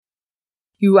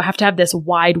you have to have this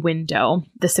wide window,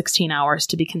 the 16 hours,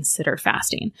 to be considered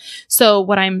fasting. So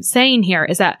what I'm saying here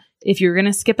is that if you're going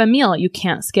to skip a meal, you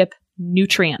can't skip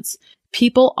nutrients.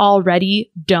 People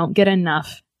already don't get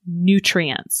enough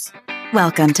nutrients.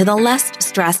 Welcome to the Less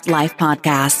Stressed Life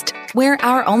podcast, where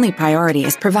our only priority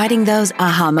is providing those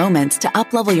aha moments to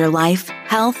uplevel your life,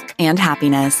 health, and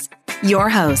happiness. Your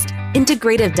host,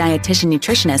 integrative dietitian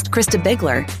nutritionist Christa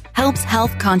Biegler, helps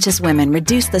health-conscious women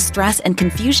reduce the stress and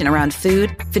confusion around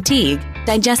food, fatigue,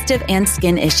 digestive, and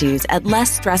skin issues at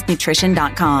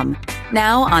lessstressednutrition.com.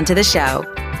 Now, onto the show.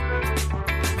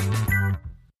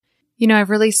 You know,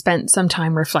 I've really spent some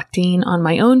time reflecting on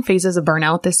my own phases of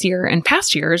burnout this year and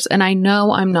past years, and I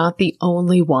know I'm not the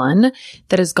only one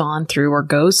that has gone through or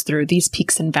goes through these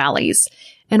peaks and valleys.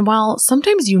 And while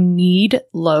sometimes you need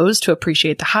lows to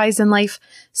appreciate the highs in life,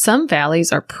 some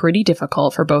valleys are pretty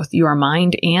difficult for both your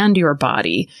mind and your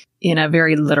body in a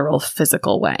very literal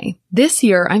physical way. This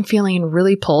year, I'm feeling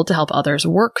really pulled to help others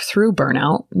work through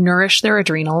burnout, nourish their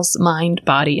adrenals, mind,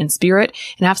 body, and spirit,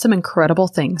 and have some incredible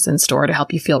things in store to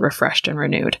help you feel refreshed and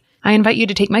renewed. I invite you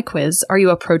to take my quiz, Are You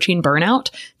Approaching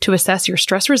Burnout?, to assess your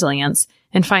stress resilience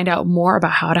and find out more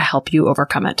about how to help you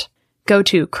overcome it. Go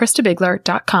to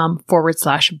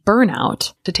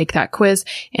christabiegler.com/burnout to take that quiz,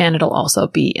 and it'll also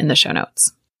be in the show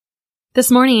notes. This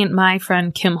morning, my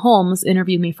friend Kim Holmes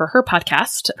interviewed me for her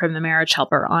podcast from The Marriage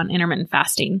Helper on intermittent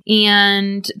fasting.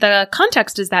 And the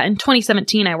context is that in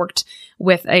 2017, I worked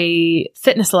with a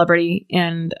fitness celebrity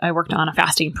and I worked on a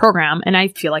fasting program. And I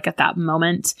feel like at that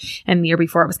moment and the year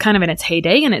before, it was kind of in its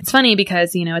heyday. And it's funny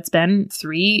because, you know, it's been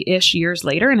 3-ish years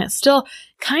later and it's still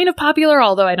kind of popular,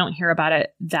 although I don't hear about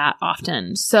it that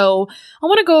often. So I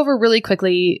want to go over really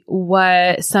quickly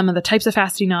what some of the types of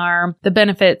fasting are, the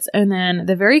benefits, and then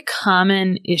the very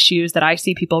common issues that I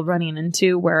see people running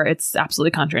into where it's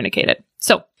absolutely contraindicated.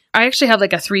 So I actually have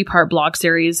like a 3-part blog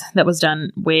series that was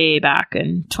done way back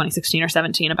in 2016 or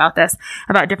 17 about this,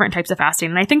 about different types of fasting.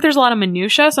 And I think there's a lot of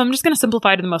minutia, so I'm just going to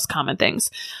simplify to the most common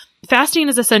things. Fasting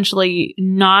is essentially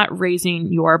not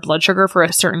raising your blood sugar for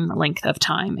a certain length of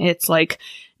time. It's like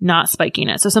not spiking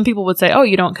it. So some people would say, oh,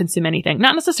 you don't consume anything.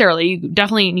 Not necessarily. You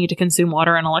definitely need to consume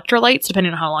water and electrolytes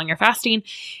depending on how long you're fasting.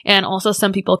 And also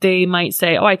some people, they might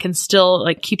say, oh, I can still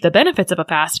like keep the benefits of a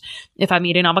fast if I'm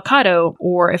eating avocado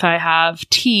or if I have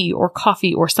tea or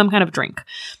coffee or some kind of drink.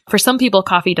 For some people,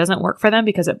 coffee doesn't work for them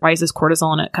because it rises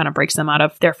cortisol and it kind of breaks them out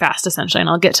of their fast essentially. And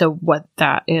I'll get to what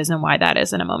that is and why that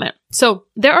is in a moment. So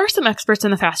there are some experts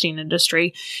in the fasting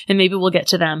industry, and maybe we'll get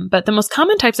to them, but the most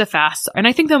common types of fasts, and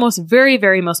I think the most very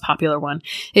most popular one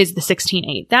is the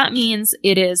 16-8. That means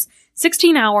it is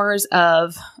 16 hours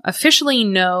of officially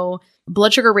no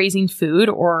blood sugar raising food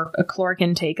or a caloric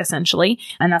intake essentially.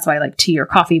 And that's why like tea or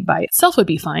coffee by itself would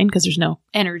be fine because there's no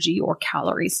energy or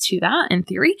calories to that in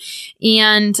theory.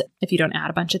 And if you don't add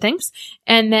a bunch of things,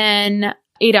 and then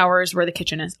 8 hours where the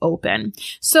kitchen is open.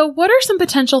 So what are some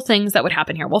potential things that would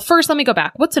happen here? Well, first, let me go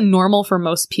back. What's a normal for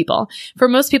most people? For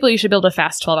most people, you should be able to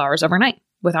fast 12 hours overnight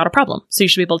without a problem. So you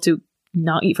should be able to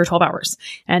not eat for 12 hours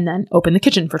and then open the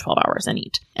kitchen for 12 hours and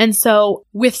eat. And so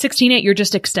with 16-8, you're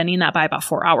just extending that by about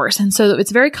 4 hours. And so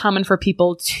it's very common for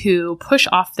people to push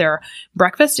off their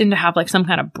breakfast and to have like some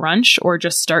kind of brunch or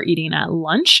just start eating at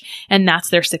lunch. And that's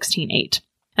their 16-8.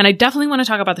 And I definitely want to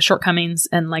talk about the shortcomings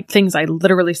and like things I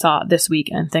literally saw this week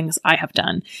and things I have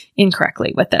done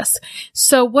incorrectly with this.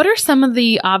 So what are some of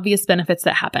the obvious benefits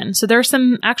that happen? So there are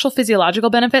some actual physiological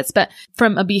benefits, but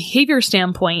from a behavior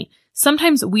standpoint,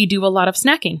 sometimes we do a lot of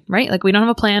snacking, right? Like we don't have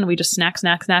a plan. We just snack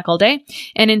all day.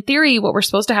 And in theory, what we're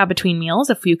supposed to have between meals,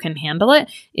 if you can handle it,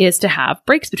 is to have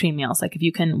breaks between meals. Like if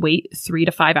you can wait 3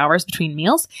 to 5 hours between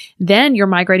meals, then your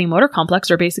migrating motor complex,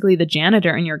 or basically the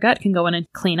janitor in your gut, can go in and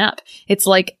clean up. It's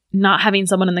like not having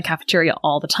someone in the cafeteria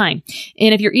all the time.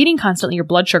 And if you're eating constantly, your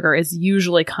blood sugar is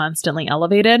usually constantly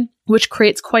elevated, which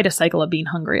creates quite a cycle of being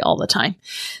hungry all the time.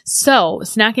 So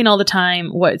snacking all the time,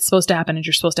 what's supposed to happen is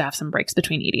you're supposed to have some breaks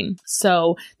between eating.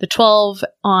 So the 12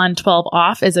 on, 12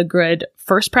 off is a good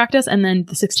first practice. And then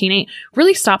the 16-8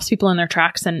 really stops people in their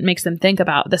tracks and makes them think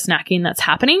about the snacking that's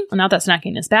happening. Not that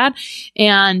snacking is bad.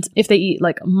 And if they eat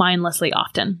like mindlessly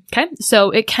often. Okay. So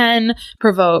it can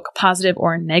provoke positive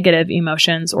or negative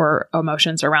emotions or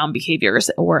emotions around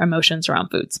behaviors or emotions around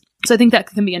foods. So I think that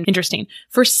can be interesting.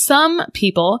 For some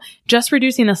people, just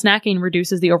reducing the snacking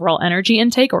reduces the overall energy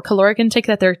intake or caloric intake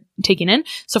that they're taking in.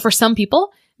 So for some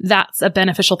people, that's a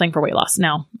beneficial thing for weight loss.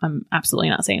 Now, I'm absolutely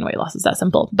not saying weight loss is that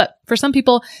simple, but for some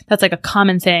people, that's like a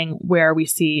common thing where we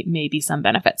see maybe some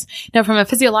benefits. Now, from a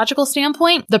physiological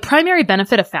standpoint, the primary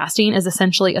benefit of fasting is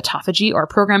essentially autophagy or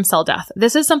programmed cell death.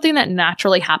 This is something that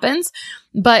naturally happens,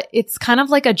 but it's kind of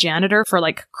like a janitor for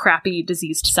like crappy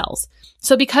diseased cells.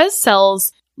 So because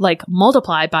cells like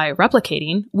multiply by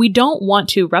replicating, we don't want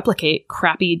to replicate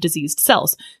crappy diseased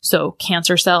cells. So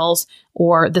cancer cells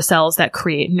or the cells that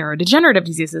create neurodegenerative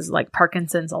diseases like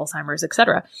Parkinson's, Alzheimer's,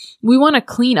 etc. We want to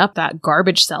clean up that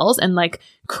garbage cells and like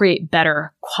create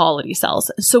better quality cells.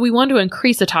 So we want to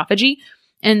increase autophagy.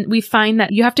 And we find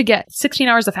that you have to get 16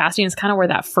 hours of fasting is kind of where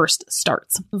that first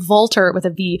starts. Volter with a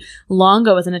V,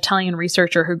 Longo is an Italian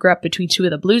researcher who grew up between two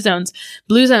of the blue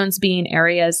zones being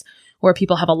areas where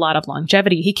people have a lot of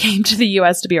longevity. He came to the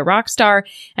US to be a rock star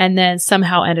and then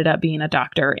somehow ended up being a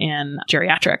doctor in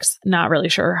geriatrics. Not really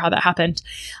sure how that happened,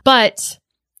 but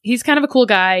he's kind of a cool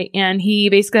guy. And he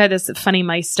basically had this funny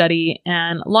mice study.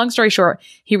 And long story short,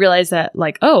 he realized that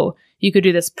like, oh, you could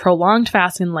do this prolonged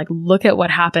fasting, like look at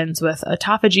what happens with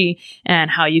autophagy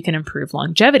and how you can improve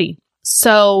longevity.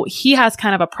 So he has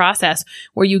kind of a process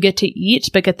where you get to eat,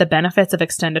 but get the benefits of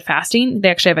extended fasting. They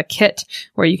actually have a kit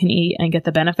where you can eat and get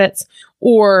the benefits,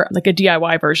 or like a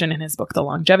DIY version in his book, The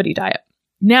Longevity Diet.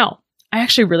 Now, I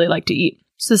actually really like to eat.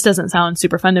 So this doesn't sound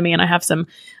super fun to me. And I have some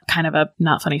kind of a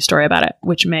not funny story about it,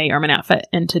 which may or may not fit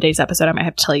in today's episode. I might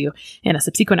have to tell you in a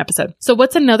subsequent episode. So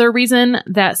what's another reason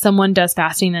that someone does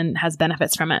fasting and has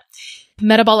benefits from it?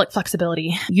 Metabolic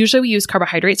flexibility. Usually we use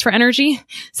carbohydrates for energy.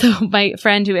 So my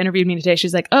friend who interviewed me today,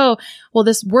 she's like, oh, well,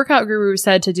 this workout guru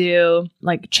said to do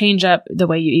like change up the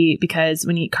way you eat because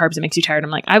when you eat carbs, it makes you tired.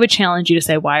 I'm like, I would challenge you to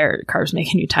say, why are carbs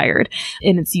making you tired?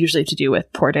 And it's usually to do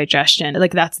with poor digestion.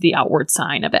 Like that's the outward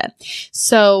sign of it.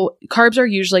 So carbs are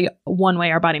usually one way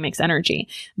our body makes energy,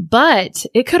 but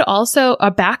it could also,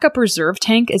 a backup reserve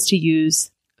tank is to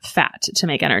use fat to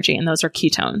make energy. And those are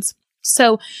ketones.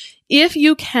 So if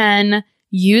you can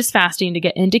use fasting to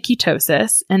get into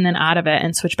ketosis and then out of it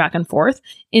and switch back and forth,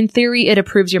 in theory, it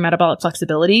improves your metabolic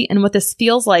flexibility. And what this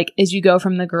feels like is you go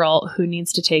from the girl who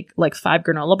needs to take like 5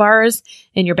 granola bars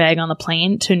in your bag on the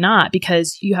plane to not,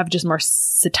 because you have just more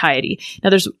satiety. Now,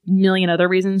 there's a million other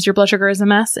reasons your blood sugar is a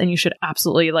mess, and you should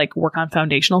absolutely like work on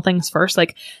foundational things first.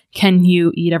 Like, can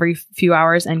you eat every few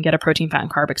hours and get a protein, fat, and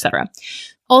carb, etc.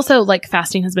 Also, like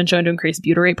fasting has been shown to increase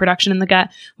butyrate production in the gut,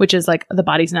 which is like the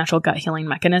body's natural gut healing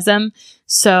mechanism.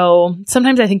 So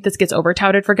sometimes I think this gets over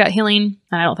touted for gut healing,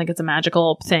 and I don't think it's a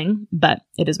magical thing, but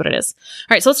it is what it is.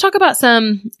 All right, so let's talk about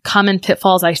some common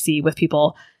pitfalls I see with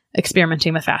people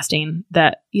experimenting with fasting,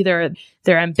 that either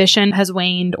their ambition has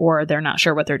waned or they're not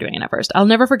sure what they're doing at first. I'll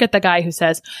never forget the guy who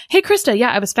says, hey, Christa, yeah,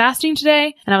 I was fasting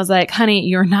today. And I was like, honey,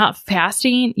 you're not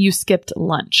fasting. You skipped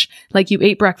lunch. Like you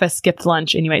ate breakfast, skipped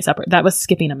lunch, and you ate supper. That was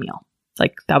skipping a meal.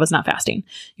 Like that was not fasting.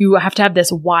 You have to have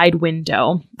this wide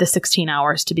window, the 16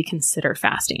 hours, to be considered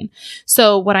fasting.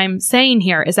 So what I'm saying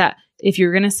here is that if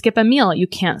you're going to skip a meal, you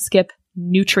can't skip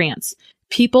nutrients.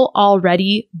 People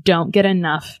already don't get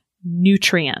enough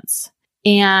nutrients.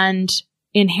 And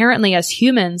inherently as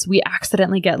humans, we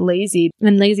accidentally get lazy.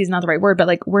 And lazy is not the right word, but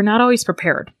like we're not always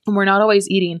prepared and we're not always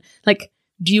eating. Like,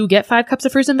 do you get 5 cups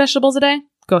of fruits and vegetables a day?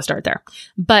 Go start there.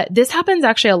 But this happens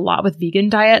actually a lot with vegan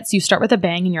diets. You start with a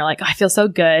bang and you're like, I feel so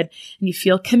good. And you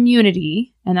feel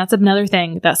community. And that's another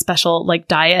thing that special like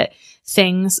diet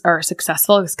things are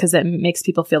successful, is because it makes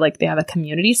people feel like they have a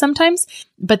community sometimes.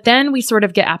 But then we sort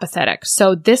of get apathetic.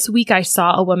 So this week I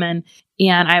saw a woman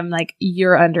and I'm like,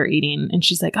 you're under eating. And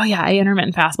she's like, oh yeah, I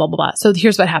intermittent fast, blah, blah, blah. So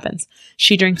here's what happens.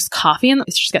 She drinks coffee and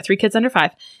she's got 3 kids under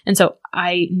 5. And so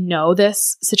I know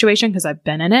this situation because I've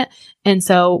been in it. And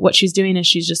so what she's doing is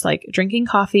she's just like drinking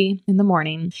coffee in the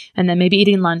morning and then maybe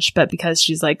eating lunch. But because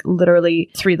she's like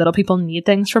literally 3 little people need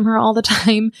things from her all the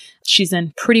time, she's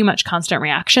in pretty much constant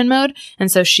reaction mode.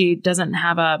 And so she doesn't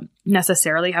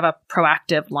necessarily have a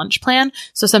proactive lunch plan.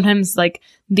 So sometimes like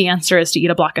the answer is to eat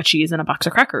a block of cheese and a box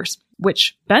of crackers,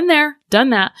 which been there,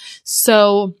 done that.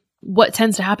 So what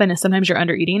tends to happen is sometimes you're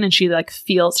under eating and she like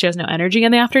feels she has no energy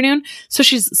in the afternoon. So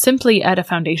she's simply at a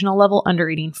foundational level under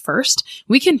eating first.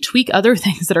 We can tweak other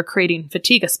things that are creating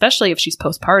fatigue, especially if she's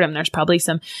postpartum. There's probably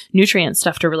some nutrient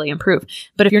stuff to really improve.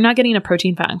 But if you're not getting a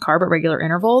protein, fat, and carb at regular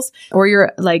intervals, or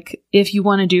you're like, if you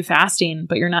want to do fasting,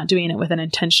 but you're not doing it with an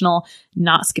intentional,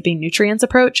 not skipping nutrients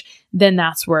approach, then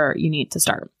that's where you need to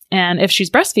start. And if she's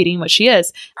breastfeeding, which she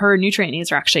is, her nutrient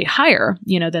needs are actually higher,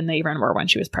 than they even were when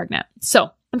she was pregnant.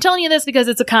 So I'm telling you this because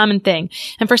it's a common thing.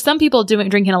 And for some people,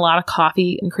 drinking a lot of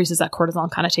coffee increases that cortisol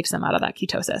and kind of takes them out of that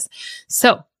ketosis.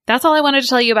 So that's all I wanted to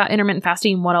tell you about intermittent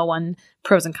fasting 101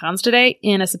 pros and cons today.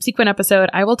 In a subsequent episode,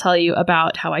 I will tell you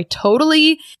about how I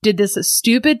totally did this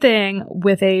stupid thing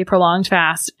with a prolonged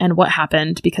fast and what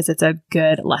happened, because it's a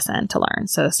good lesson to learn.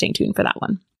 So stay tuned for that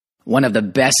one. One of the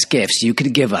best gifts you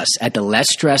could give us at the Less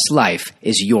Stress Life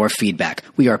is your feedback.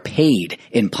 We are paid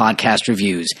in podcast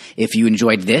reviews. If you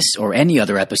enjoyed this or any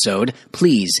other episode,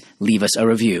 please leave us a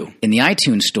review. In the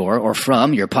iTunes store or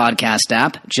from your podcast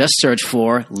app, just search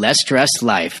for Less Stress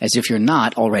Life as if you're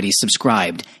not already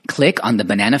subscribed. Click on the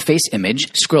banana face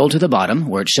image, scroll to the bottom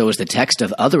where it shows the text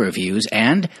of other reviews,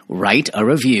 and write a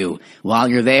review. While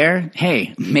you're there,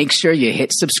 hey, make sure you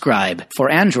hit subscribe.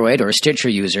 For Android or Stitcher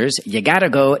users, you gotta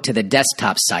go to the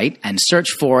desktop site and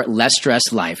search for Less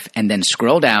Stress Life, and then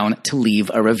scroll down to leave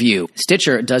a review.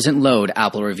 Stitcher doesn't load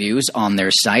Apple reviews on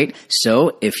their site,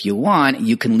 so if you want,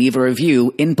 you can leave a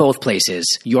review in both places.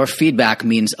 Your feedback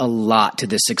means a lot to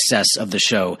the success of the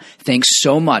show. Thanks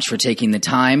so much for taking the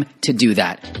time to do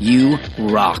that. You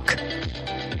rock.